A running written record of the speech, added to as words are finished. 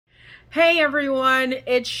Hey everyone,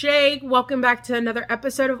 it's Shay. Welcome back to another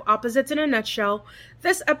episode of Opposites in a Nutshell.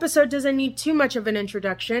 This episode doesn't need too much of an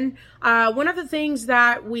introduction. One of the things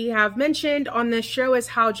that we have mentioned on this show is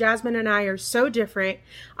how Jasmine and I are so different.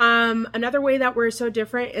 Another way that we're so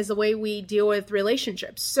different is the way we deal with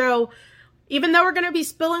relationships. So even though we're going to be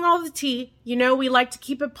spilling all the tea, we like to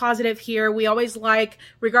keep it positive here. We always like,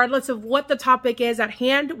 regardless of what the topic is at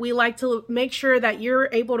hand, we like to make sure that you're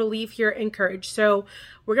able to leave here encouraged. So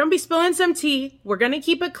we're going to be spilling some tea. We're going to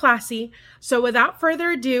keep it classy. So without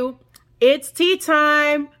further ado, it's tea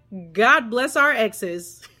time. God bless our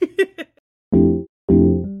exes.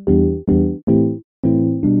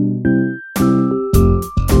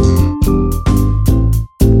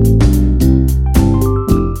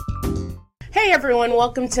 Hey everyone,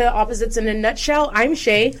 welcome to Opposites in a Nutshell. I'm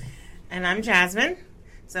Shay. And I'm Jasmine.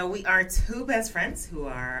 So we are two best friends who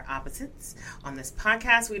are opposites. On this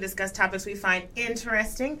podcast, we discuss topics we find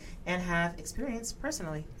interesting and have experienced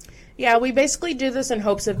personally. Yeah, we basically do this in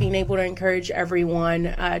hopes of being able to encourage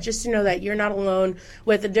everyone, just to know that you're not alone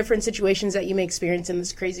with the different situations that you may experience in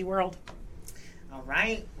this crazy world. All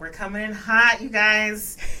right, we're coming in hot, you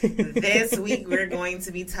guys. This week, we're going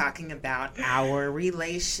to be talking about our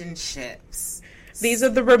relationships. These are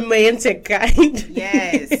the romantic kind.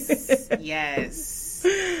 Yes.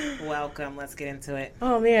 Welcome. Let's get into it.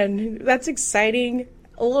 Oh, man, that's exciting.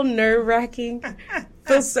 A little nerve-wracking.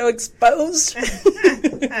 Feel so exposed.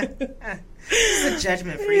 It's a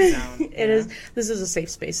judgment-free zone. It is. This is a safe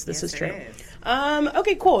space. This is true.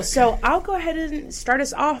 Okay, cool. So I'll go ahead and start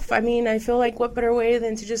us off. I mean, I feel like what better way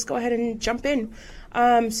than to just go ahead and jump in.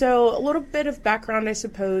 So a little bit of background, I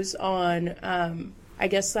suppose, on, I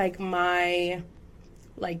guess, like my,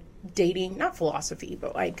 dating, not philosophy,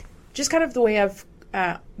 but, just kind of the way I've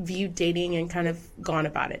viewed dating and kind of gone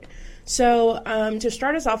about it. So to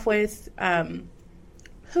start us off with,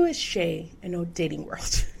 who is Shay in a dating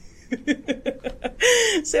world?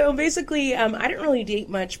 So basically, I didn't really date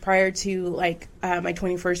much prior to my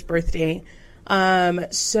 21st birthday.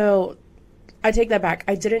 So I take that back.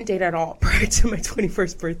 I didn't date at all prior to my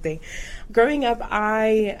 21st birthday. Growing up,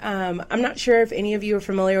 I'm not sure if any of you are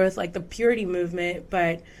familiar with the purity movement,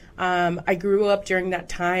 but I grew up during that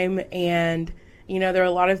time, and there are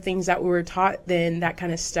a lot of things that we were taught then that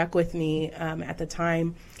kind of stuck with me at the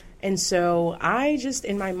time. And so I just,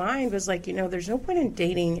 in my mind, was like, there's no point in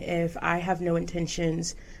dating if I have no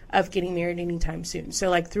intentions of getting married anytime soon.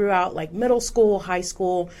 So throughout middle school, high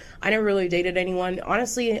school, I never really dated anyone.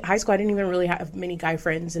 Honestly, in high school, I didn't even really have many guy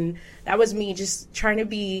friends. And that was me just trying to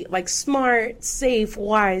be smart, safe,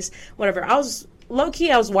 wise, whatever. I was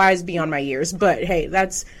low-key, I was wise beyond my years. But hey,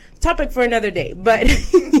 that's a topic for another day. But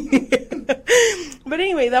but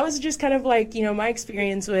anyway, that was just kind of my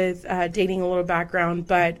experience with dating, a little background.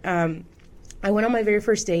 But I went on my very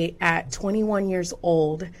first date at 21 years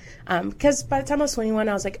old, because by the time I was 21,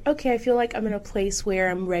 I was like, okay, I feel like I'm in a place where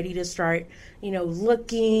I'm ready to start,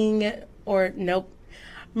 looking, or nope,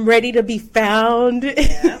 I'm ready to be found.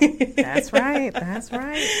 Yeah, that's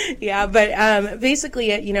right. Yeah, but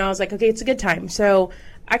basically, I was like, okay, it's a good time. So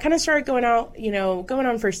I kind of started going out, going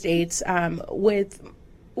on first dates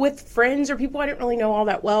with friends or people I didn't really know all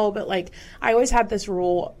that well, but I always had this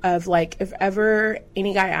rule of if ever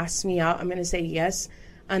any guy asks me out, I'm going to say yes,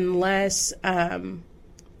 unless there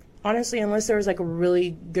was a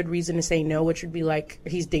really good reason to say no, which would be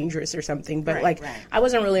he's dangerous or something. But right. I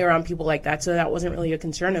wasn't really around people like that, so that wasn't really a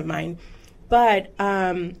concern of mine. But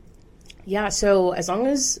yeah, so as long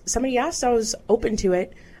as somebody asked, I was open to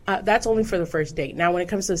it. That's only for the first date. Now, when it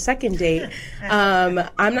comes to the second date, I'm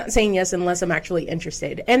not saying yes unless I'm actually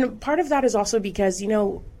interested. And part of that is also because,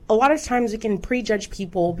 a lot of times we can prejudge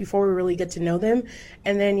people before we really get to know them.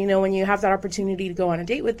 And then, when you have that opportunity to go on a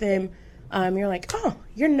date with them, you're like, oh,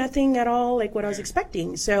 you're nothing at all like what I was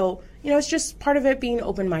expecting. So, it's just part of it being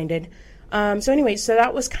open-minded. So anyway, so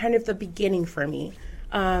that was kind of the beginning for me.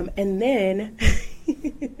 And then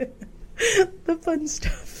the fun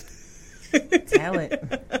stuff. Tell it.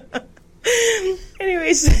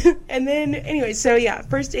 So yeah,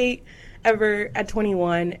 first date ever at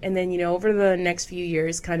 21. And then, over the next few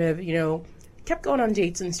years, kind of, kept going on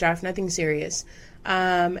dates and stuff, nothing serious.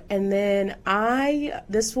 And then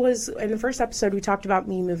this was in the first episode, we talked about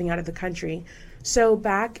me moving out of the country. So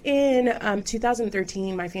back in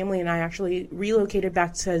 2013, my family and I actually relocated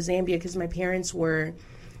back to Zambia because my parents were,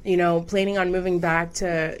 planning on moving back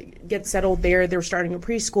to get settled there. They were starting a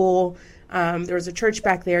preschool. There was a church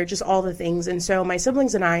back there, just all the things. And so my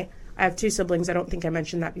siblings and I have two siblings. I don't think I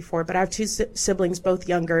mentioned that before, but I have two siblings, both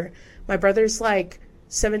younger. My brother's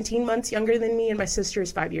 17 months younger than me, and my sister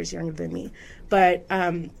is 5 years younger than me. But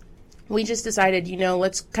we just decided,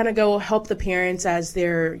 let's kind of go help the parents as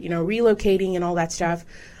they're, relocating and all that stuff.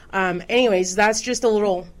 Anyways, that's just a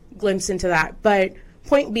little glimpse into that. But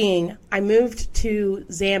point being, I moved to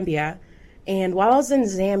Zambia. And while I was in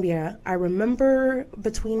Zambia, I remember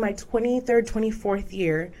between my 23rd, 24th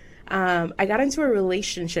year, I got into a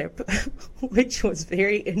relationship, which was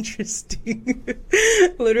very interesting,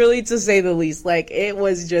 literally to say the least. Like, it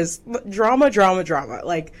was just drama,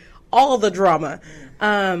 like all the drama.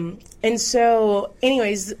 And so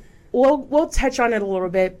anyways, we'll touch on it a little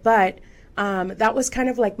bit, but that was kind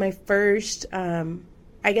of like my first, I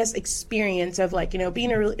guess, experience of like,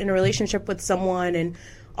 being in a relationship with someone and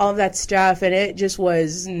all of that stuff. And it just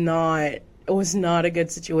was not a good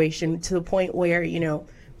situation, to the point where,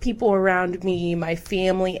 people around me, my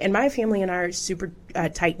family and I are super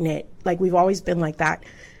tight knit. Like, we've always been like that.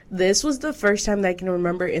 This was the first time that I can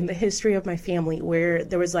remember in the history of my family where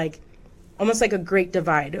there was like almost like a great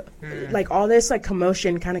divide, like all this like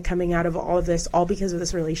commotion kind of coming out of all of this, all because of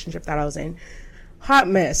this relationship that I was in. Hot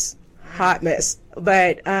mess.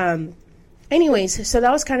 But anyways, so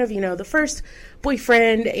that was kind of, the first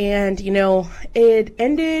boyfriend, and, it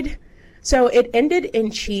ended in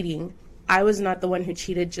cheating. I was not the one who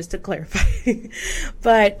cheated, just to clarify.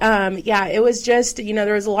 But, yeah, it was just,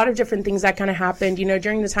 there was a lot of different things that kind of happened.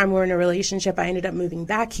 During the time we were in a relationship, I ended up moving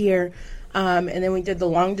back here. And then we did the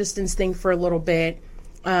long distance thing for a little bit.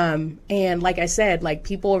 And like I said, like,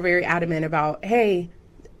 people were very adamant about, hey,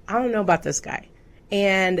 I don't know about this guy.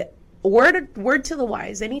 And word to the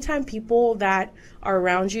wise, anytime people that are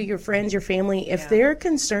around you, your friends, your family, if they're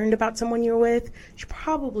concerned about someone you're with, you should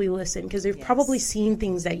probably listen, because they've probably seen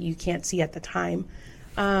things that you can't see at the time.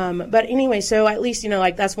 But anyway, so at least,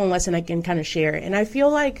 like, that's one lesson I can kind of share. And I feel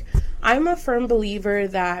like I'm a firm believer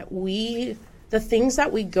that the things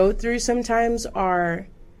that we go through sometimes are,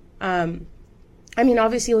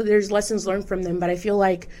 obviously there's lessons learned from them, but I feel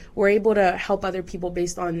like we're able to help other people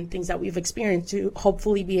based on things that we've experienced, to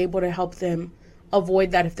hopefully be able to help them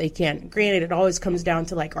avoid that if they can. Granted, it always comes down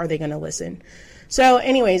to, like, are they going to listen? So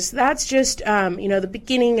anyways, that's just, the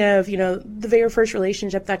beginning of, the very first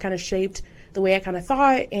relationship that kind of shaped the way I kind of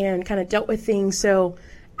thought and kind of dealt with things. So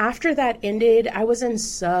after that ended, I was in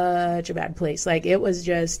such a bad place. Like, it was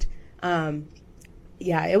just,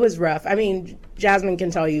 it was rough. I mean, Jasmine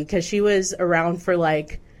can tell you, because she was around for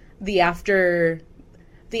like the aftermath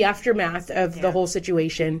of the whole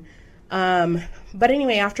situation. But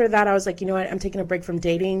anyway, after that, I was like, you know what? I'm taking a break from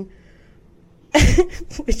dating,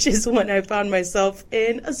 which is when I found myself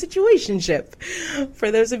in a situationship.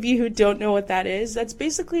 For those of you who don't know what that is, that's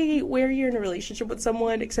basically where you're in a relationship with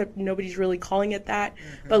someone, except nobody's really calling it that.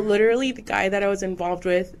 Mm-hmm. But literally, the guy that I was involved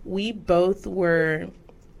with, we both weren't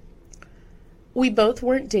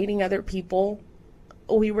dating other people.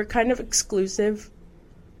 We were kind of exclusive.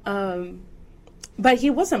 But he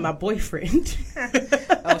wasn't my boyfriend.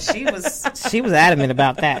 Oh, she was adamant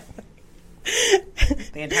about that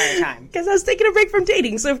the entire time. Because I was taking a break from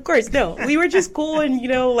dating, so of course, no. We were just cool and,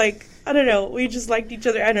 like, I don't know, we just liked each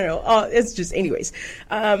other. I don't know. It's just, anyways.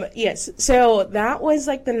 Yes, so that was,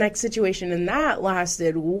 like, the next situation, and that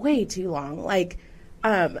lasted way too long. Like,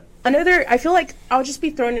 I feel like I'll just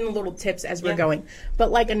be throwing in little tips as we're going.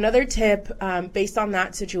 But, like, another tip based on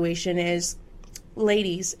that situation is,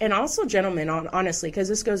 ladies, and also gentlemen, honestly, because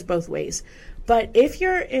this goes both ways. But if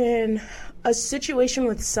you're in a situation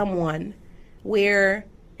with someone where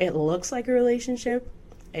it looks like a relationship,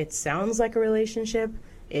 it sounds like a relationship,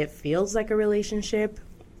 it feels like a relationship,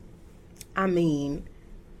 I mean,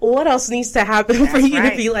 what else needs to happen for you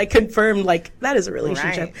to be, like, confirmed, like, that is a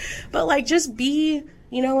relationship? Right. But, like, just be,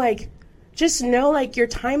 just know, like, your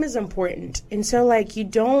time is important. And so, like, you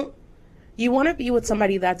want to be with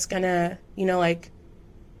somebody that's gonna, like,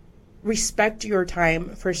 respect your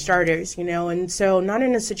time, for starters, and so not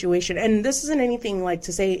in a situation, and this isn't anything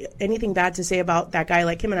bad to say about that guy.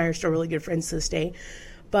 Like, him and I are still really good friends to this day,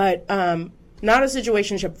 but not a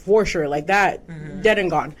situationship for sure, like that, dead and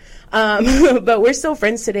gone. But we're still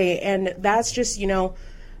friends today, and that's just,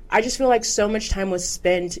 I just feel like so much time was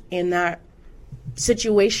spent in that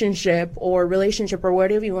situationship or relationship or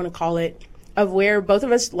whatever you want to call it, of where both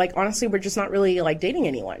of us, like, honestly, we're just not really, like, dating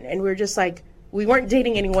anyone. And we're just, like, we weren't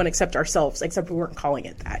dating anyone except ourselves, except we weren't calling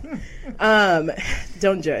it that.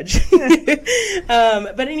 Don't judge.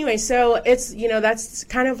 But anyway, so it's, that's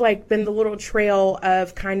kind of, like, been the little trail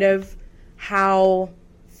of kind of how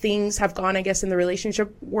things have gone, I guess, in the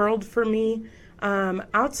relationship world for me.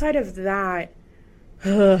 Outside of that,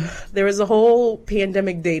 there was a whole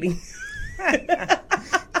pandemic dating.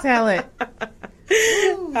 Tell it.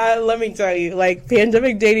 Let me tell you, like,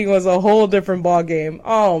 pandemic dating was a whole different ball game.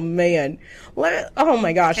 Oh man, oh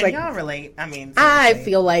my gosh, Can like, y'all relate? I mean, I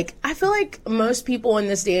seriously. feel like most people in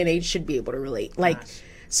this day and age should be able to relate. Like, Gosh.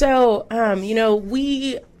 so,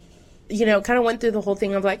 we, kind of went through the whole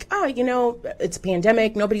thing of like, oh, it's a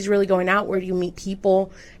pandemic. Nobody's really going out. Where do you meet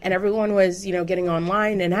people? And everyone was, getting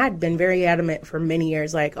online. And I had been very adamant for many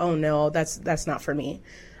years, like, oh no, that's not for me.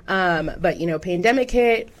 But, pandemic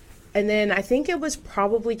hit. And then I think it was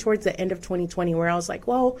probably towards the end of 2020 where I was like,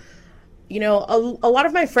 well, a lot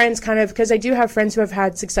of my friends kind of, because I do have friends who have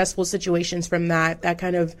had successful situations from that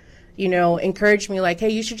kind of, encouraged me like, hey,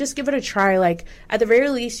 you should just give it a try. Like, at the very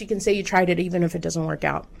least, you can say you tried it even if it doesn't work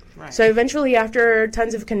out. Right. So eventually, after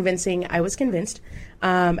tons of convincing, I was convinced.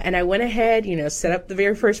 And I went ahead, set up the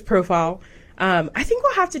very first profile. I think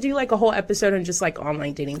we'll have to do like a whole episode on just like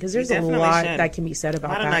online dating because there's a lot that can be said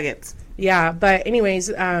about that. A lot of nuggets. Yeah, but anyways,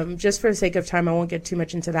 just for the sake of time, I won't get too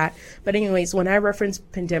much into that. But anyways, when I reference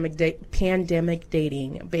pandemic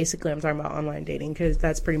dating, basically I'm talking about online dating because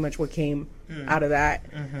that's pretty much what came out of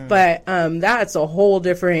that. Mm-hmm. But that's a whole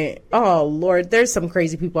different. Oh Lord, there's some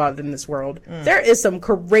crazy people out in this world. There is some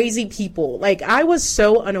crazy people. Like I was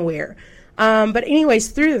so unaware. But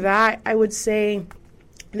anyways, through that, I would say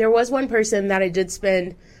there was one person that I did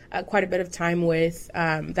spend quite a bit of time with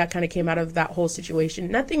that kind of came out of that whole situation.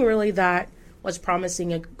 Nothing really that was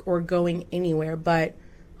promising or going anywhere, but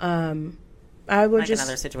I would like just...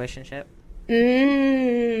 another situationship?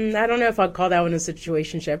 I don't know if I'd call that one a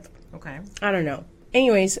situationship. Okay. I don't know.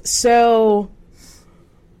 Anyways, so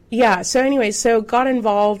got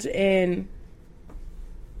involved in...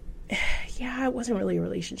 Yeah, it wasn't really a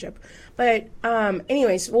relationship. But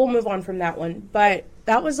anyways, we'll move on from that one. But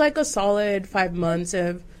that was like a solid 5 months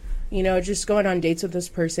of, just going on dates with this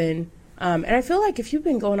person. And I feel like if you've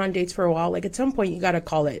been going on dates for a while, like at some point you got to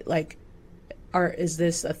call it. Like, is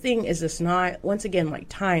this a thing? Is this not? Once again, like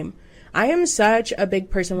time. I am such a big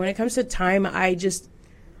person. When it comes to time,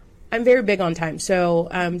 I'm very big on time. So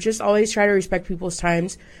just always try to respect people's time.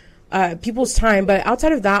 But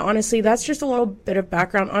outside of that, honestly, that's just a little bit of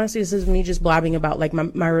background. Honestly, this is me just blabbing about like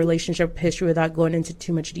my relationship history without going into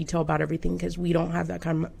too much detail about everything because we don't have that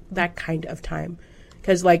kind of time.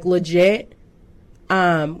 Because like legit,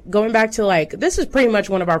 going back to like this is pretty much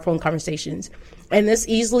one of our phone conversations, and this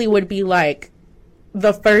easily would be like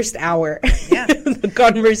the first hour, the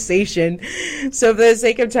conversation. So for the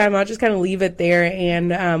sake of time, I'll just kind of leave it there,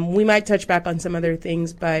 and we might touch back on some other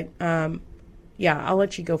things, but. Yeah, I'll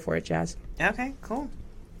let you go for it, Jazz. Okay, cool.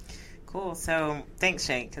 So thanks,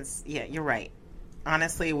 Shay, because, yeah, you're right.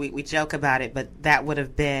 Honestly, we joke about it, but that would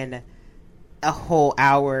have been a whole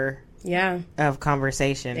hour of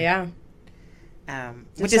conversation. Yeah.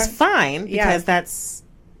 Which is fine because that's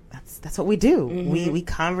what we do. Mm-hmm. We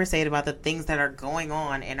conversate about the things that are going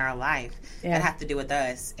on in our life that have to do with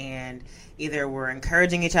us. And either we're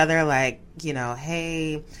encouraging each other like,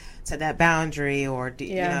 hey, set that boundary, or do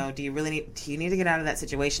you need to get out of that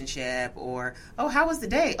situationship, or how was the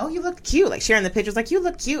day? Oh, you look cute. Like sharing the pictures, like you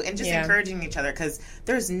look cute, and just encouraging each other because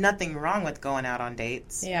there's nothing wrong with going out on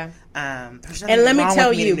dates. Yeah. There's nothing and let me wrong tell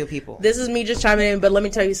with meeting you, new people. This is me just chiming in, but let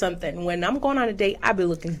me tell you something. When I'm going on a date, I be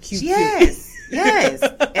looking cute. Yes.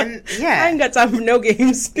 And I ain't got time for no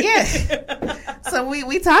games. So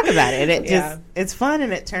we talk about it. It it's fun,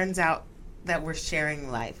 and it turns out that we're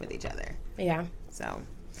sharing life with each other. Yeah. So.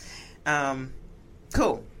 Cool.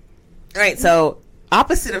 All right, so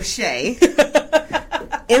opposite of Shay,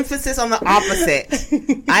 emphasis on the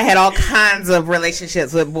opposite. I had all kinds of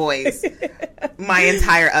relationships with boys my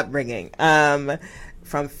entire upbringing, from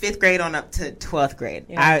 5th grade on up to 12th grade.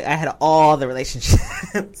 Yeah. I had all the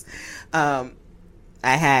relationships. I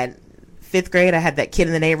had 5th grade, I had that kid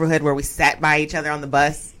in the neighborhood where we sat by each other on the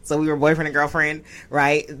bus. So we were boyfriend and girlfriend,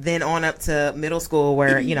 right? Then on up to middle school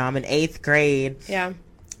where, I'm in 8th grade. Yeah.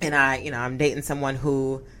 And I'm dating someone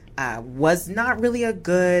who was not really a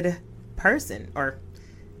good person or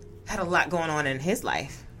had a lot going on in his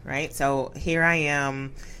life, right? So here I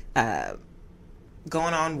am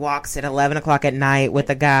going on walks at 11 o'clock at night with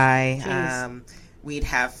a guy. We'd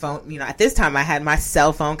have phone, at this time I had my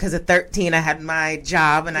cell phone because at 13 I had my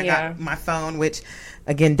job and I got my phone, which...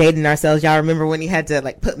 Again, dating ourselves. Y'all remember when you had to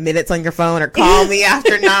like put minutes on your phone or call me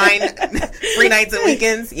after 9 free nights and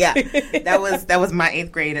weekends? Yeah, that was my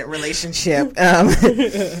 8th grade relationship.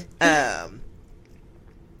 And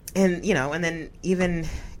and then even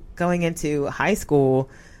going into high school,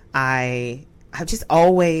 I've just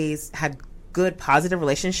always had good positive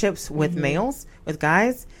relationships with males, with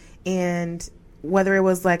guys, and whether it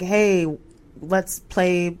was like, hey, let's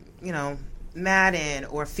play, Madden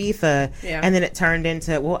or FIFA, Yeah. and then it turned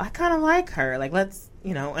into, well, I kind of like her. Like, let's,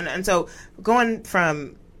 and so going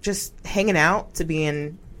from just hanging out to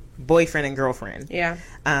being boyfriend and girlfriend. Yeah.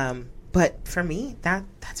 But for me,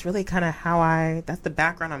 that's really kind of that's the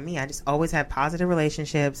background on me. I just always had positive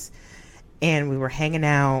relationships, and we were hanging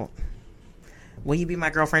out. Will you be my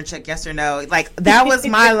girlfriend? Check yes or no. Like, that was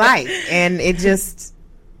my life. And it just,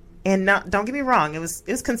 don't get me wrong, it was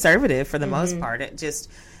conservative for the most part. It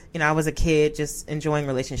just, I was a kid just enjoying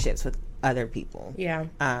relationships with other people. Yeah.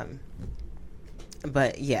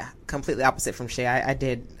 But yeah, completely opposite from Shay. I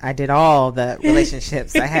did all the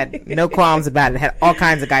relationships. I had no qualms about it. I had all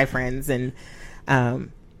kinds of guy friends. And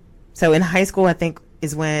so in high school, I think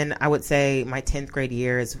is when I would say my 10th grade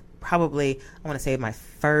year is probably, I want to say, my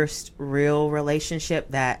first real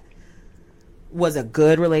relationship that was a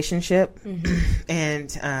good relationship.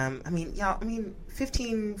 And 14,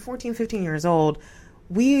 15 years old,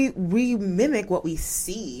 we mimic what we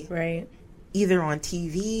see. Right. Either on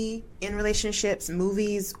TV, in relationships,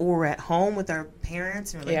 movies, or at home with our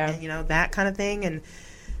parents, and that kind of thing. And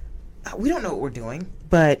we don't know what we're doing.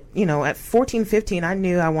 But, at 14, 15, I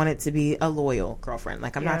knew I wanted to be a loyal girlfriend.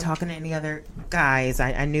 Like, I'm not talking to any other guys.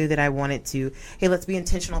 I knew that I wanted to, hey, let's be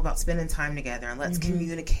intentional about spending time together, and let's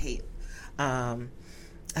communicate, buy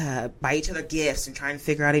each other gifts and try and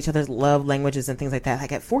figure out each other's love languages and things like that.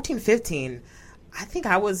 Like, at 14, 15, I think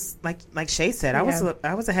I was, like Shay said, I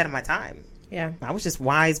was ahead of my time. Yeah. I was just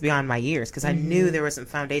wise beyond my years because I knew there were some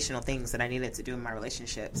foundational things that I needed to do in my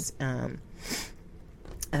relationships.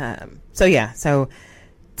 So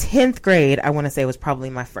 10th grade, I want to say, was probably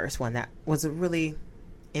my first one that was really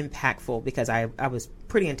impactful because I was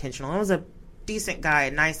pretty intentional. I was a decent guy,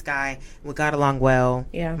 a nice guy. We got along well.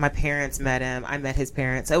 Yeah. My parents met him. I met his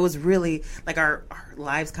parents. So it was really like our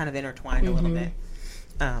lives kind of intertwined a little bit.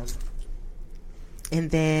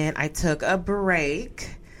 And then I took a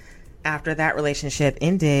break after that relationship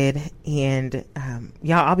ended, and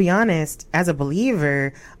y'all, I'll be honest, as a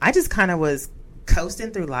believer, I just kind of was coasting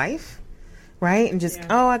through life, right? And just,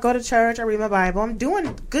 I go to church, I read my Bible, I'm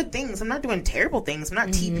doing good things, I'm not doing terrible things, I'm not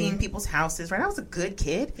TPing people's houses, right? I was a good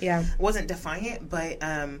kid. I wasn't defiant, but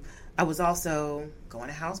I was also going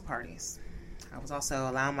to house parties. I was also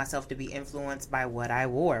allowing myself to be influenced by what I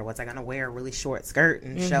wore. Was I going to wear a really short skirt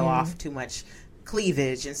and show off too much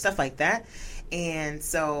cleavage and stuff like that? And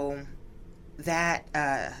so that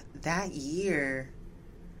year,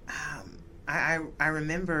 I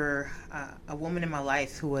remember a woman in my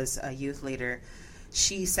life who was a youth leader.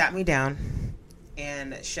 She sat me down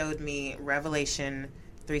and showed me Revelation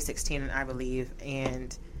 3:16, I believe,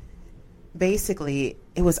 and basically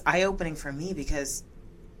it was eye-opening for me because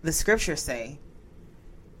the scriptures say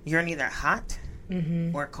you're neither hot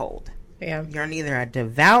or cold. Yeah. You're neither a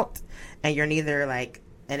devout and you're neither like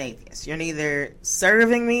an atheist. You're neither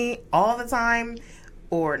serving me all the time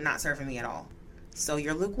or not serving me at all. So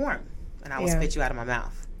you're lukewarm, and I will spit you out of my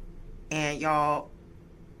mouth. And y'all,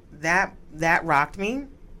 that rocked me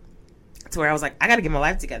to where I was like, I got to get my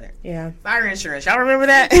life together. Yeah. Fire insurance. Y'all remember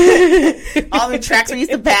that? All the tracks we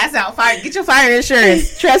used to pass out. Get your fire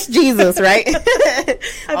insurance. Trust Jesus, right?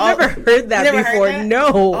 I've never heard that before. Heard that? No.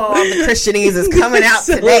 Oh, all the Christianese is coming out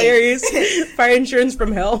so today. Hilarious. Fire insurance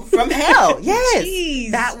from hell. From hell, yes.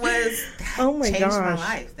 Jeez. That my changed my gosh.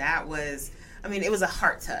 life. That was, it was a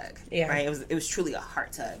heart tug. Yeah. Right? It was truly a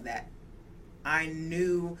heart tug that I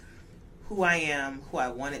knew who I am, who I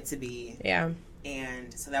wanted to be. Yeah.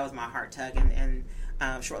 And so that was my heart tug. And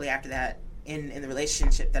shortly after that, in the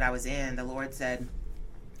relationship that I was in, the Lord said,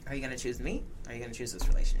 are you going to choose me? Or are you going to choose this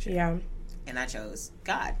relationship? Yeah. And I chose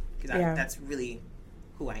God. Because that's really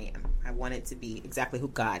who I am. I wanted to be exactly who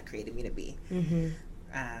God created me to be.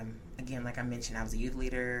 Again, like I mentioned, I was a youth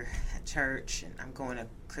leader at church. And I'm going to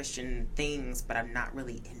Christian things, but I'm not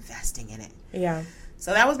really investing in it. Yeah.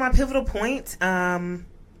 So that was my pivotal point.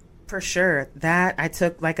 For sure. That I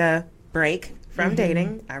took like a break from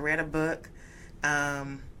dating. I read a book.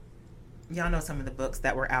 Y'all know some of the books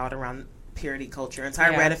that were out around purity culture, and so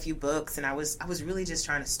I read a few books, and I was really just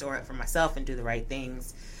trying to store it for myself and do the right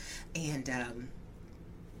things. And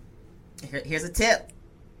here's a tip: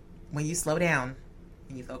 when you slow down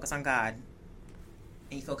and you focus on God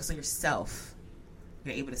and you focus on yourself,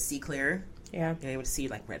 you're able to see clearer. Yeah, you're able to see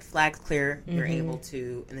like red flags clear. You're able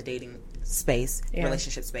to, in the dating space,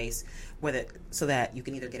 relationship space, so that you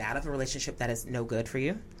can either get out of a relationship that is no good for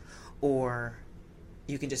you, or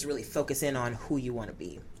you can just really focus in on who you want to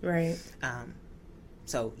be. Right.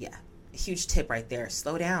 So yeah, a huge tip right there.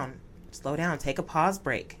 Slow down, take a pause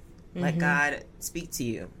break, let God speak to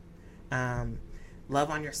you. love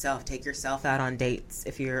on yourself. Take yourself out on dates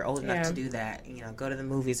if you're old enough to do that. You know, go to the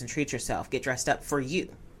movies and treat yourself. Get dressed up for you.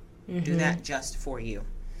 Do that just for you.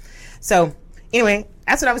 So anyway,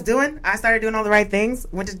 that's what I was doing. I started doing all the right things.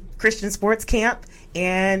 Went to Christian sports camp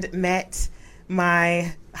and met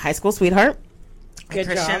my high school sweetheart. Good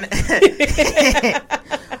job.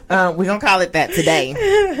 We're going to call it that today.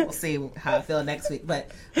 We'll see how I feel next week. But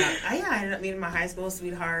I ended up meeting my high school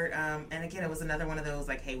sweetheart. And again, it was another one of those,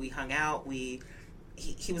 like, hey, we hung out.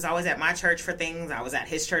 He was always at my church for things. I was at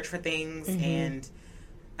his church for things. And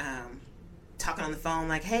talking on the phone,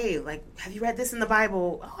 like, hey, like, have you read this in the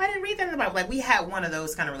Bible? Oh, I didn't read that in the Bible. Like, we had one of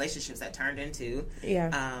those kind of relationships that turned into,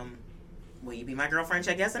 will you be my girlfriend?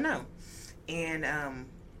 Check yes or no. And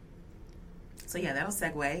so yeah, that'll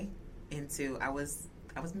segue into I was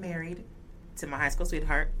married to my high school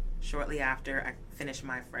sweetheart shortly after I finished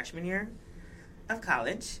my freshman year of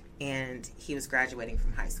college, and he was graduating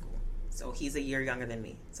from high school. So he's a year younger than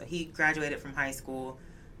me. So he graduated from high school,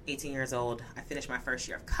 18 years old. I finished my first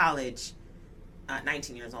year of college,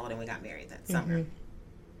 19 years old, and we got married that summer.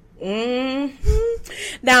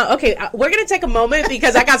 Now, okay, we're going to take a moment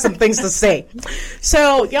because I got some things to say.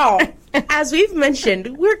 So, y'all, as we've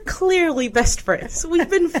mentioned, we're clearly best friends. We've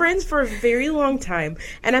been friends for a very long time.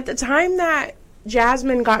 And at the time that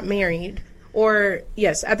Jasmine got married, we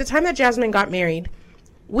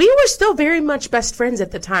were still very much best friends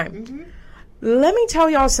at the time. Let me tell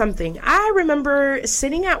y'all something. I remember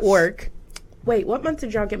sitting at work. Wait, what month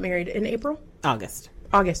did y'all get married? In April? August.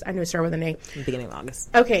 I knew it started with an A. Beginning of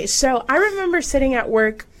August. Okay, so I remember sitting at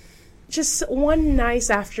work just one nice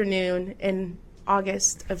afternoon in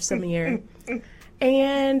August of some year,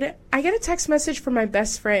 and I get a text message from my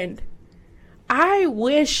best friend. I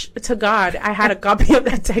wish to God I had a copy of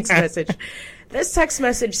that text message. This text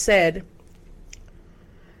message said,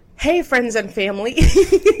 "Hey, friends and family."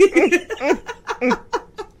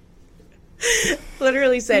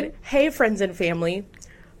 Literally said, "Hey, friends and family.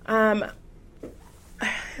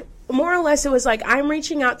 More or less, it was like, I'm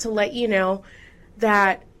reaching out to let you know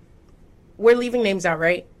that we're leaving names out,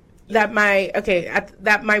 right? That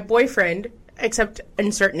my boyfriend, except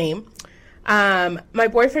insert name, my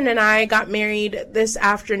boyfriend and I got married this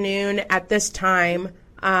afternoon at this time,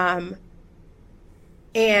 and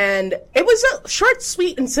it was short,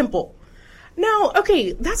 sweet, and simple. No,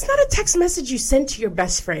 okay, that's not a text message you send to your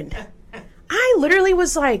best friend. I literally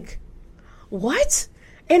was like, what?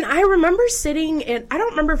 And I remember sitting, and I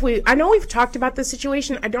don't remember I know we've talked about this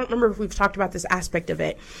situation. I don't remember if we've talked about this aspect of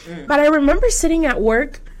it. But I remember sitting at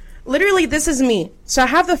work. Literally, this is me. So I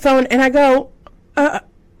have the phone, and I go,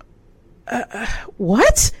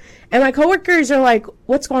 what? And my coworkers are like,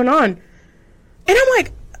 what's going on? And I'm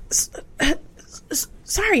like,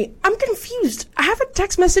 sorry, I'm confused. I have a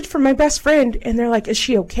text message from my best friend, and they're like, is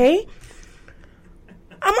she okay?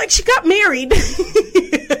 I'm like, she got married.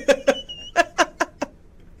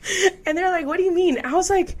 And they're like, what do you mean? I was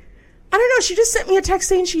like, I don't know. She just sent me a text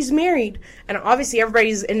saying she's married. And obviously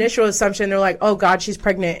everybody's initial assumption, they're like, oh, God, she's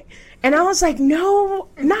pregnant. And I was like, no,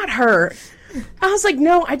 not her. I was like,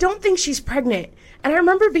 no, I don't think she's pregnant. And I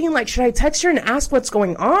remember being like, should I text her and ask what's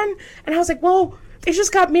going on? And I was like, well, they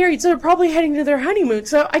just got married, so they're probably heading to their honeymoon.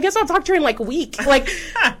 So I guess I'll talk to her in like a week. Like,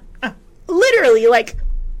 literally, like,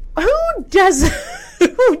 who does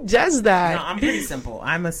that? No, I'm pretty simple.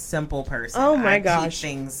 I'm a simple person. Oh my I gosh. keep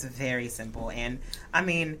things very simple. And I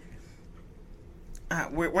mean,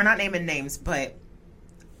 we're not naming names, but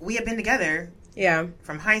we had been together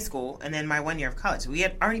from high school, and then my 1 year of college. We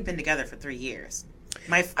had already been together for 3 years.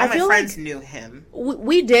 All my friends knew him.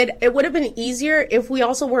 We did. It would have been easier if we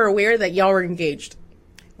also were aware that y'all were engaged.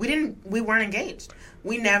 We weren't engaged.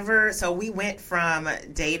 We went from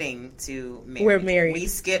dating to married. We're married. We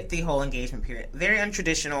skipped the whole engagement period. Very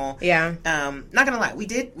untraditional. Yeah. Not gonna lie, we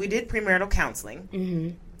did premarital counseling.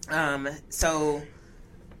 Mm-hmm.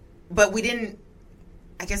 But we didn't.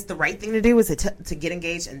 I guess the right thing to do was to get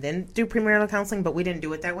engaged and then do premarital counseling, but we didn't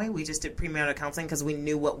do it that way. We just did premarital counseling because we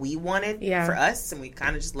knew what we wanted for us, and we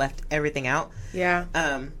kind of just left everything out. Yeah.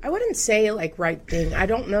 I wouldn't say like right thing. I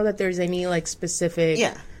don't know that there's any like specific,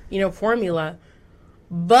 formula.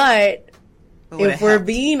 But if we're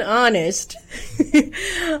being honest,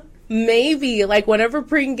 maybe like whenever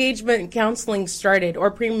pre-engagement counseling started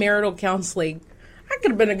or premarital counseling, that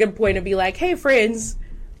could have been a good point to be like, hey, friends,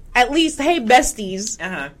 at least, hey, besties,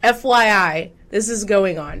 FYI, this is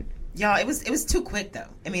going on. Y'all, it was too quick, though.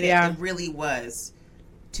 I mean, it really was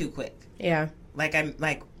too quick. Yeah.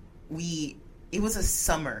 It was a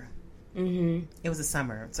summer. Mm-hmm. It was a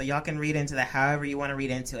summer. So y'all can read into that however you want to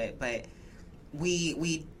read into it. But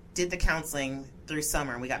we did the counseling through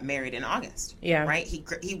summer, and we got married in August. Yeah. Right? He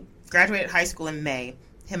graduated high school in May.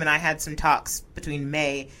 Him and I had some talks between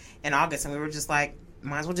May and August, and we were just like,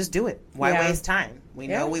 might as well just do it. Why waste time? We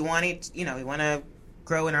know we want we want to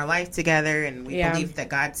grow in our life together, and we believe that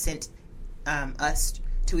God sent us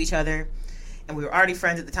to each other, and we were already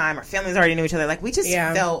friends at the time. Our families already knew each other. Like, we just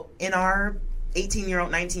felt in our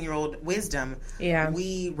 18-year-old, 19-year-old wisdom,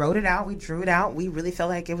 we wrote it out, we drew it out. We really felt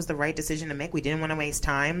like it was the right decision to make. We didn't want to waste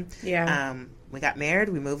time. We got married,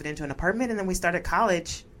 we moved into an apartment, and then we started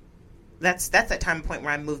college. That's that time point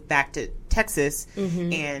where I moved back to Texas,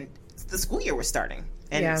 and the school year was starting.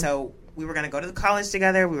 And so we were going to go to the college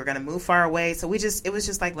together. We were going to move far away. So it was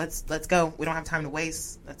just like, let's go. We don't have time to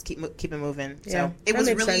waste. Let's keep it moving. So it was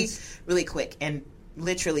really, really quick. And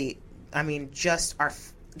literally, I mean, just our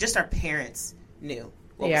parents knew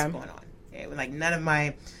what was going on. It was like none of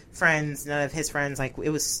my friends, none of his friends, like it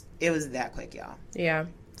was that quick, y'all. Yeah.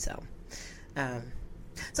 So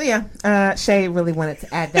yeah, Shay really wanted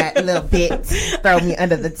to add that little bit, throw me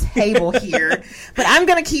under the table here, but I'm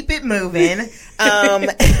gonna keep it moving.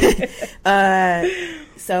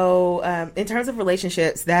 So in terms of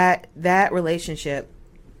relationships, that relationship,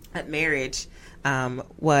 that marriage,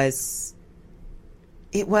 was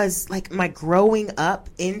like my growing up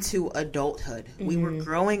into adulthood. We were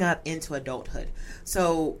growing up into adulthood,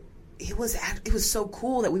 so it was so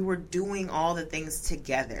cool that we were doing all the things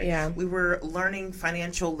together. Yeah. We were learning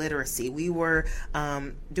financial literacy. We were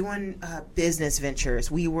doing business ventures.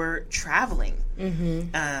 We were traveling.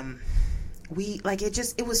 It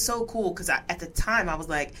was so cool because at the time I was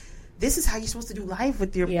like, this is how you're supposed to do life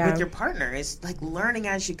with your partner. It's like learning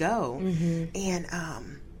as you go. And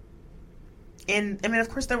I mean, of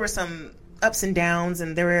course there were some ups and downs,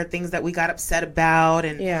 and there were things that we got upset about,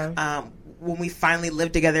 and when we finally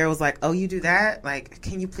lived together, it was like, oh, you do that? Like,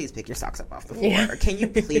 can you please pick your socks up off the floor? Or can you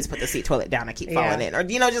please put the seat toilet down? I keep falling in. Or,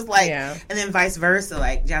 just like, and then vice versa.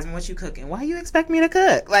 Like, Jasmine, what you cooking? Why you expect me to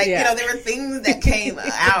cook? Like, there were things that came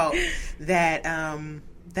out that,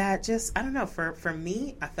 that just, I don't know, for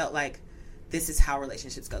me, I felt like this is how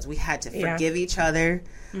relationships goes. We had to forgive each other.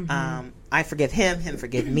 I forgive him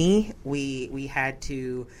forgive me. We had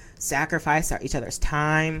to sacrifice each other's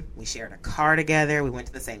time. We shared a car together. We went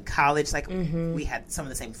to the same college. Like, we had some of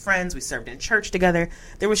the same friends. We served in church together.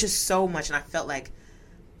 There was just so much, and I felt like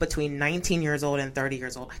between 19 years old and 30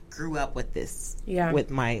 years old, I grew up with this,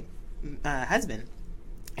 with my husband.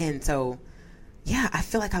 And so, I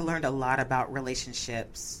feel like I learned a lot about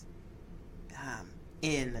relationships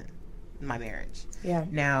in my marriage.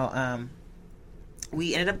 Now,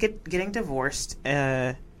 we ended up getting divorced.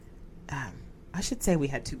 I should say we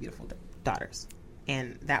had 2 beautiful daughters,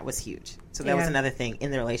 and that was huge. So that was another thing in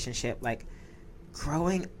the relationship. Like,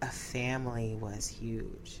 growing a family was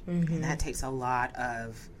huge, and that takes a lot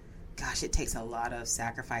of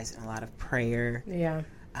sacrifice and a lot of prayer.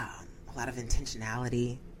 A lot of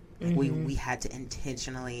intentionality. Like, we had to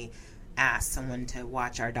intentionally ask someone to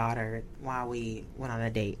watch our daughter while we went on a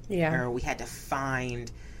date. Or we had to find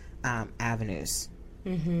avenues.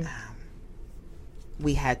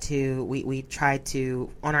 We tried to,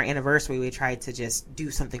 on our anniversary, we tried to just do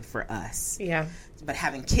something for us. But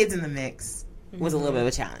having kids in the mix was a little bit of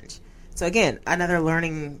a challenge. So again, another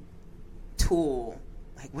learning tool.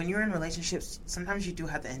 Like, when you're in relationships, sometimes you do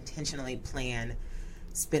have to intentionally plan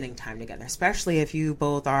spending time together, especially if you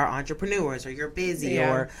both are entrepreneurs, or you're busy,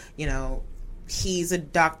 or, he's a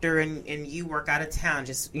doctor and you work out of town,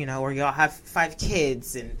 just, or y'all have 5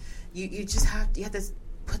 kids, and you have to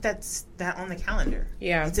put that on the calendar.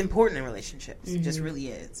 It's important in relationships. It just really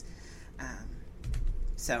is.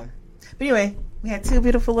 But anyway, we had 2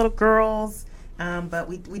 beautiful little girls, but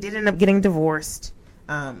we did end up getting divorced.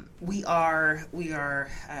 We are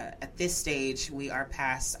at this stage, we are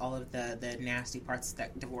past all of the nasty parts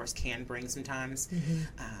that divorce can bring sometimes.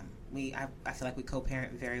 I feel like we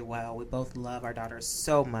co-parent very well. We both love our daughters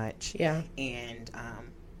so much. And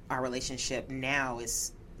our relationship now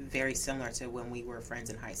is very similar to when we were friends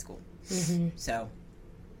in high school. So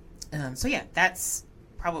that's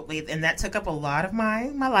probably, and that took up a lot of my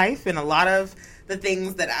life, and a lot of the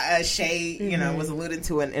things that Shay, was alluding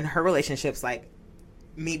to in her relationships, like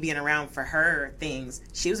me being around for her things,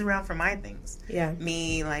 she was around for my things.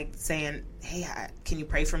 Me, like, saying, hey, can you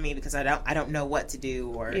pray for me because I don't know what to do,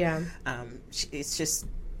 or it's just,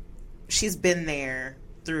 she's been there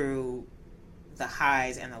through the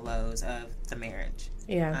highs and the lows of the marriage.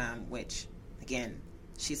 Which, again,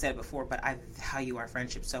 she said it before, but I value our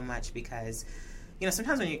friendship so much because you know,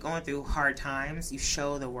 sometimes when you're going through hard times, you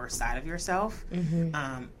show the worst side of yourself.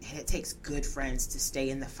 And it takes good friends to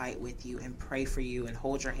stay in the fight with you and pray for you and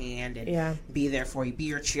hold your hand and be there for you, be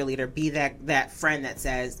your cheerleader, be that friend that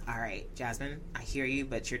says, all right, Jasmine, I hear you,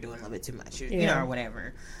 but you're doing a little bit too much, you know, or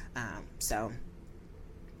whatever. So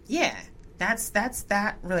yeah, that's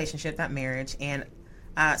that relationship, that marriage. And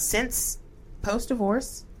since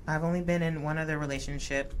post-divorce, I've only been in one other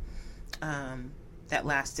relationship that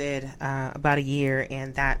lasted about a year,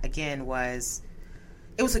 and that again it was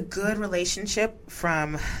a good relationship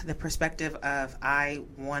from the perspective of I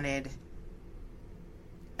wanted,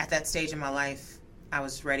 at that stage in my life, I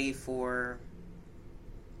was ready for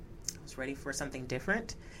something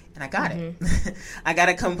different, and I got it. I got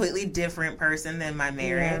a completely different person than my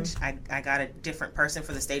marriage. I got a different person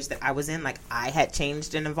for the stage that I was in. Like, I had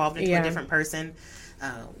changed and evolved into a different person.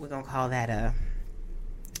 We're gonna call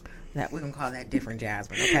that different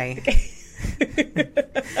Jasmine, okay?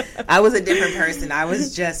 I was a different person. I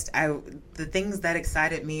was just the things that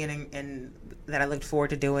excited me and that I looked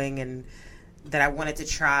forward to doing and that I wanted to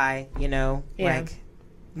try, you know, like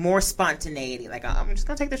more spontaneity. Like, I'm just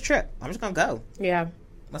gonna take this trip. I'm just gonna go. Yeah,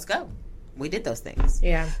 let's go. We did those things.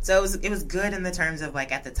 Yeah. So it was good in the terms of,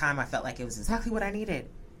 like, at the time I felt like it was exactly what I needed.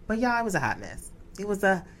 But y'all, it was a hot mess. It was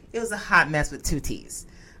a hot mess with two T's.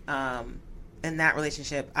 In that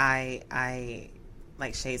relationship, I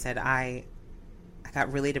like Shay said, I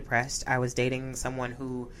got really depressed. I was dating someone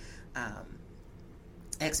who,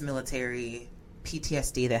 ex-military,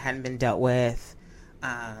 PTSD that hadn't been dealt with.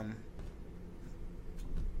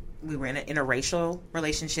 We were in an interracial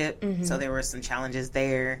relationship, so there were some challenges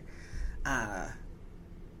there.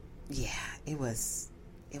 It was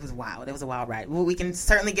wild. It was a wild ride. Well, we can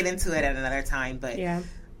certainly get into it at another time, but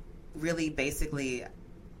really, basically,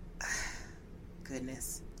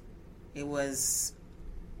 goodness, it was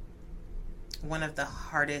one of the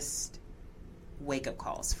hardest wake-up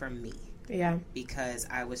calls for me. Yeah. Because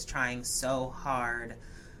I was trying so hard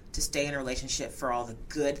to stay in a relationship for all the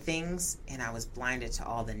good things, and I was blinded to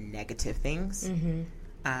all the negative things.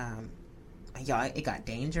 Y'all, it got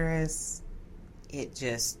dangerous.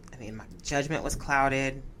 My judgment was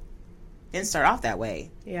clouded. Didn't start off that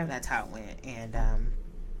way. Yeah. That's how it went. And,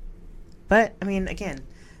 but, I mean, again,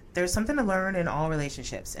 there's something to learn in all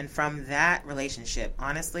relationships. And from that relationship,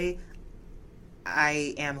 honestly,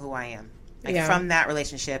 I am who I am. Like, from that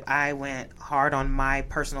relationship, I went hard on my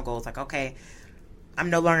personal goals. Like, okay, I'm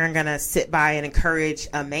no longer going to sit by and encourage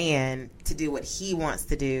a man to do what he wants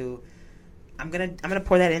to do. I'm gonna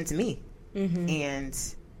pour that into me. And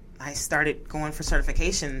I started going for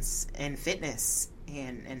certifications in fitness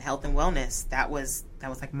and health and wellness. That was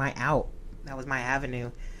like my out. That was my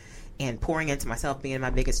avenue. And pouring into myself, being my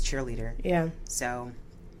biggest cheerleader. Yeah. So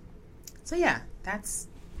yeah, I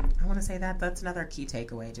want to say that's another key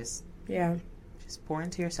takeaway. Just pour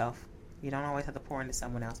into yourself. You don't always have to pour into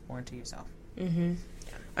someone else. Pour into yourself.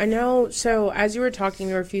 I know. So as you were talking,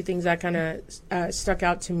 there were a few things that kind of stuck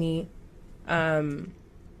out to me.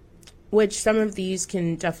 Which some of these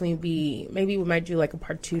can definitely be, maybe we might do like a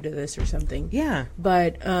part 2 to this or something. Yeah.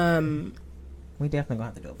 But, we definitely gonna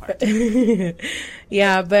have to do a part 2.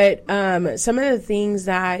 Yeah, but, some of the things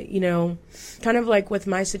that, you know, kind of like with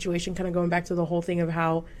my situation, kind of going back to the whole thing of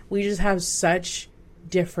how we just have such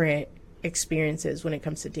different experiences when it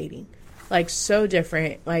comes to dating. Like, so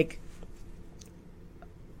different. Like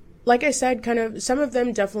I said, kind of, some of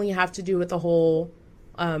them definitely have to do with the whole,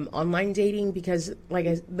 online dating, because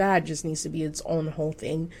that just needs to be its own whole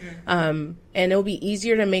thing. And it'll be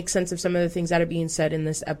easier to make sense of some of the things that are being said in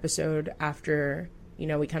this episode after, you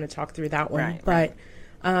know, we kind of talk through that one. But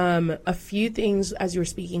a few things as you were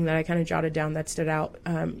speaking that I kind of jotted down that stood out.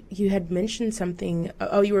 You had mentioned something.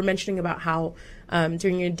 You were mentioning about how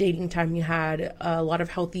during your dating time you had a lot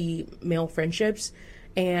of healthy male friendships.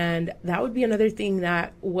 And that would be another thing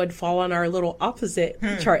that would fall on our little opposite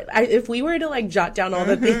chart. If we were to like jot down all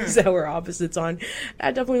the things that we're opposites on,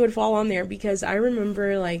 that definitely would fall on there, because I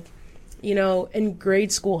remember, like, you know, in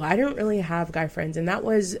grade school, I didn't really have guy friends. And it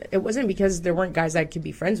wasn't because there weren't guys I could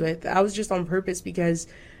be friends with. I was just on purpose because,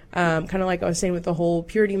 kind of like I was saying with the whole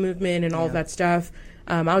purity movement and all of that stuff,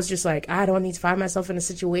 I was just like, I don't need to find myself in a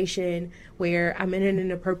situation where I'm in an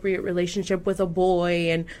inappropriate relationship with a boy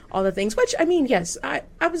and all the things, which, I mean, yes, I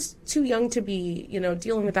was too young to be, you know,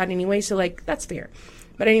 dealing with that anyway. So, like, that's fair.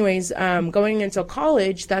 But anyways, going into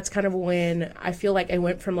college, that's kind of when I feel like I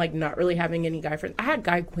went from like not really having any guy friends. I had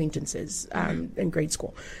guy acquaintances in grade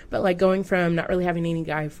school, but like going from not really having any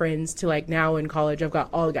guy friends to like now in college, I've got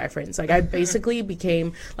all guy friends. Like I basically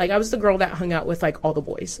became like I was the girl that hung out with like all the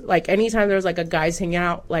boys. Like anytime there was like a guys hanging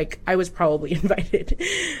out, like I was probably invited,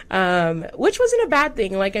 which wasn't a bad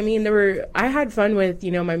thing. Like I mean, I had fun with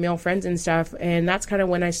my male friends and stuff, and that's kind of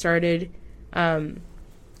when I started.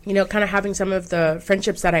 Kind of having some of the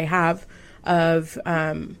friendships that I have of,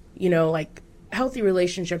 like healthy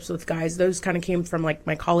relationships with guys. Those kind of came from like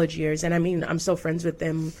my college years. And I mean, I'm still friends with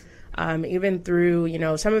them, even through,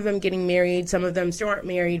 some of them getting married, some of them still aren't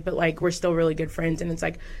married, but like we're still really good friends. And it's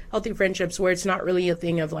like healthy friendships where it's not really a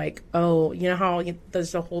thing of like, oh, how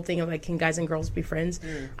there's the whole thing of like, can guys and girls be friends?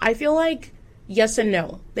 I feel like yes and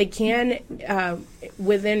no. They can,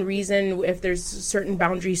 within reason, if there's certain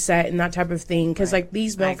boundaries set and that type of thing. Because, like,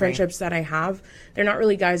 these male friendships that I have, they're not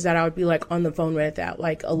really guys that I would be, like, on the phone with at,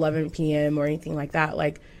 like, 11 p.m. or anything like that.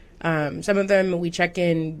 Like, some of them we check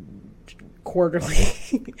in quarterly.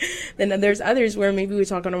 Then there's others where maybe we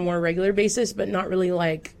talk on a more regular basis, but not really,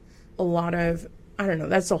 like, a lot of, I don't know.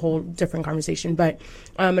 That's a whole different conversation. But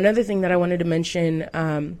another thing that I wanted to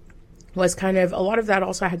mention was kind of a lot of that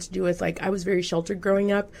also had to do with like I was very sheltered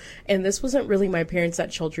growing up, and this wasn't really my parents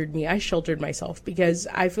that sheltered me. I sheltered myself because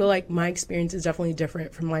I feel like my experience is definitely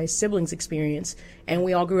different from my siblings' experience, and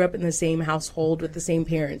we all grew up in the same household with the same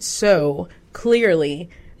parents. So clearly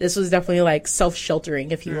this was definitely like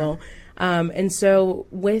self-sheltering, if you will. And so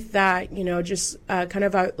with that, just kind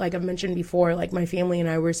of like I've mentioned before, like my family and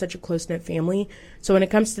I were such a close-knit family. So when it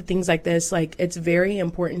comes to things like this, like it's very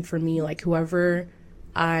important for me, like whoever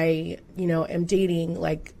I, am dating,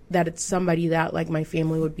 like that it's somebody that like my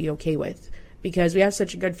family would be okay with, because we have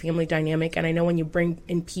such a good family dynamic. And I know when you bring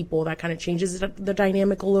in people, that kind of changes the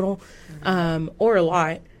dynamic a little, or a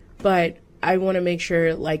lot, but I want to make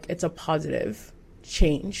sure like it's a positive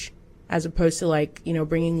change as opposed to like,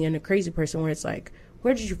 bringing in a crazy person where it's like,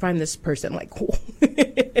 where did you find this person? Like, cool.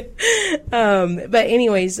 But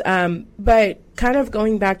anyways, but kind of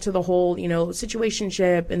going back to the whole,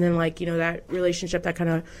 situationship, and then like, that relationship that kind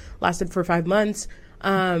of lasted for 5 months.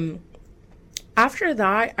 After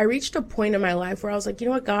that, I reached a point in my life where I was like, you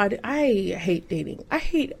know what, God, I hate dating. I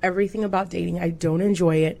hate everything about dating. I don't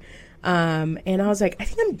enjoy it. And I was like, I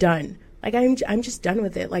think I'm done. Like, I'm just done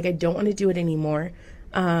with it. Like, I don't want to do it anymore.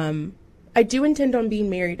 I do intend on being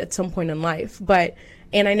married at some point in life,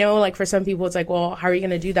 and I know like for some people it's like, well, how are you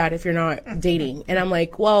going to do that if you're not dating? And I'm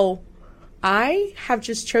like, well, I have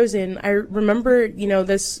just chosen, I remember,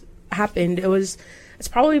 this happened. It's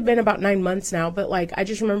probably been about 9 months now, but like, I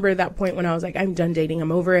just remember that point when I was like, I'm done dating.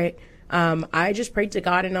 I'm over it. I just prayed to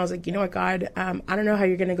God and I was like, you know what, God, I don't know how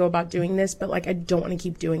you're going to go about doing this, but like, I don't want to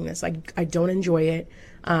keep doing this. Like, I don't enjoy it.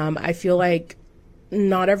 I feel like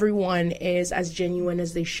not everyone is as genuine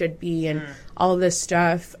as they should be and all of this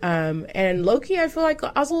stuff. And low-key, I feel like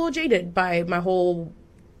I was a little jaded by my whole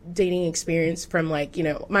dating experience from like,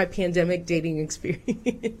 my pandemic dating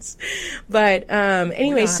experience. But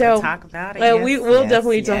anyway, so talk about it. We'll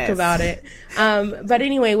definitely talk about it. But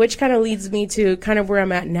anyway, which kind of leads me to kind of where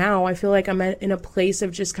I'm at now. I feel like I'm in a place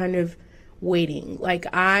of just kind of waiting. Like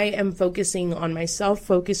I am focusing on myself,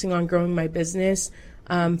 focusing on growing my business,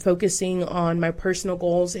 focusing on my personal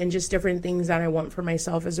goals and just different things that I want for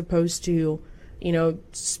myself, as opposed to,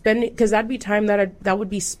 spending, because that'd be time that would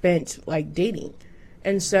be spent like dating.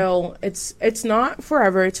 And so it's not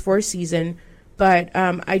forever, it's for a season. But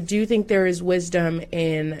I do think there is wisdom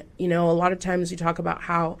in, a lot of times we talk about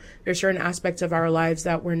how there's certain aspects of our lives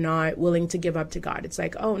that we're not willing to give up to God. It's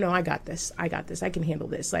like, oh, no, I got this. I can handle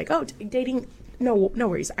this. Like, oh, dating, no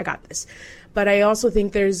worries. I got this. But I also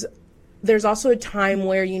think there's also a time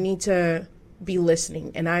where you need to be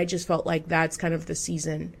listening. And I just felt like that's kind of the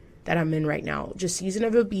season that I'm in right now. Just season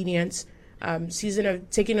of obedience, season of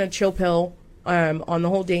taking a chill pill on the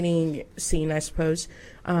whole dating scene, I suppose,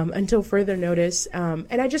 until further notice.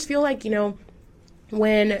 And I just feel like,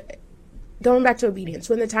 when going back to obedience,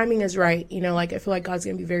 when the timing is right, like I feel like God's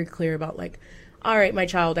going to be very clear about like, all right, my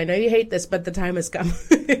child, I know you hate this, but the time has come.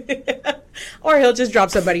 Or he'll just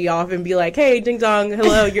drop somebody off and be like, hey, ding dong,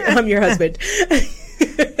 hello, I'm your husband.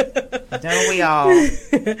 Don't we all?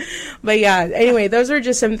 But yeah, anyway, those are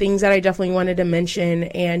just some things that I definitely wanted to mention.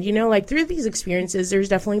 And, like through these experiences, there's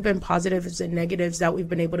definitely been positives and negatives that we've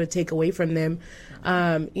been able to take away from them.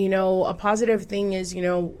 A positive thing is,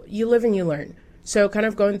 you live and you learn. So kind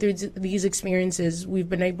of going through these experiences, we've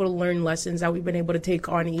been able to learn lessons that we've been able to take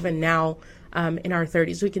on even now, in our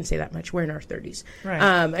 30s. We can say that much. We're in our 30s.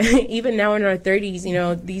 Right. Even now in our 30s, you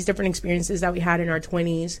know, these different experiences that we had in our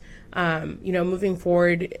 20s, you know, moving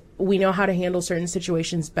forward, we know how to handle certain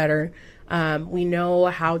situations better. We know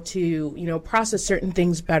how to, you know, process certain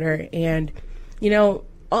things better. And, you know,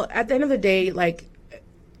 at the end of the day, like,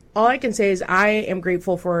 all I can say is I am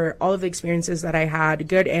grateful for all of the experiences that I had,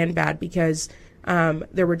 good and bad, because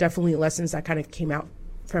there were definitely lessons that kind of came out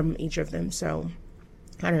from each of them. So,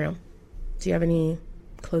 I don't know. Do you have any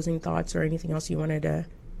closing thoughts or anything else you wanted to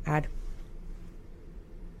add?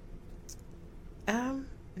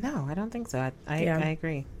 No, I don't think so. I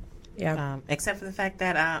agree. Yeah. Except for the fact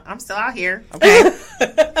that I'm still out here. Okay.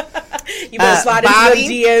 You better slide Bobby, into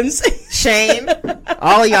the DMs. Shane,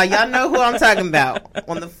 all of y'all know who I'm talking about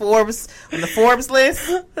on the Forbes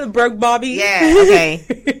list. Broke Bobby. Yeah.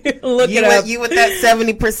 Okay. Look it up. You with that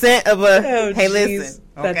 70% of a. Oh, hey, geez. listen.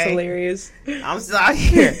 Okay? That's hilarious. I'm still out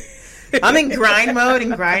here. I'm in grind mode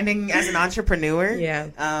and grinding as an entrepreneur. Yeah.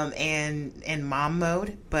 And mom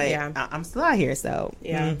mode, but Yeah. I'm still out here. So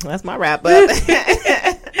Yeah. That's my wrap up.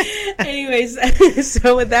 Anyways,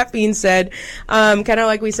 so with that being said, kind of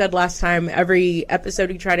like we said last time, every episode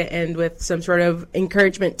we try to end with some sort of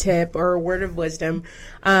encouragement tip or a word of wisdom.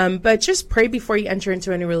 But just pray before you enter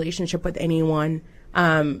into any relationship with anyone.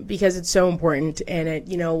 Because it's so important, and it,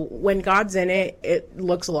 you know, when God's in it, it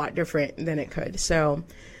looks a lot different than it could. So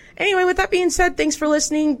anyway, with that being said, thanks for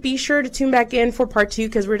listening. Be sure to tune back in for part 2,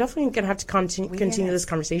 because we're definitely going to have to continue this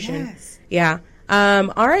conversation. Yes. Yeah.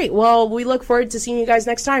 All right. Well, we look forward to seeing you guys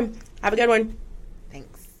next time. Have a good one.